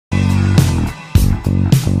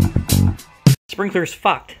sprinkler's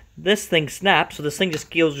fucked. This thing snaps, so this thing just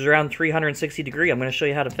goes around 360 degrees. I'm going to show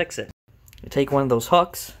you how to fix it. You take one of those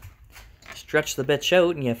hooks, stretch the bitch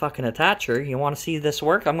out, and you fucking attach her. You want to see this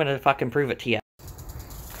work? I'm going to fucking prove it to you.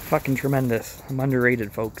 Fucking tremendous. I'm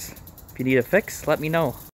underrated, folks. If you need a fix, let me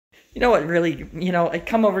know. You know what really, I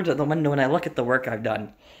come over to the window and I look at the work I've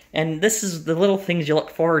done. And this is the little things you look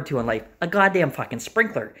forward to in life. A goddamn fucking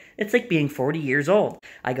sprinkler. It's like being 40 years old.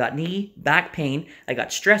 I got knee, back pain. I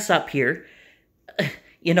got stress up here.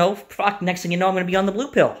 Fuck, next thing you know, I'm going to be on the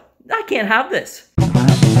blue pill. I can't have this.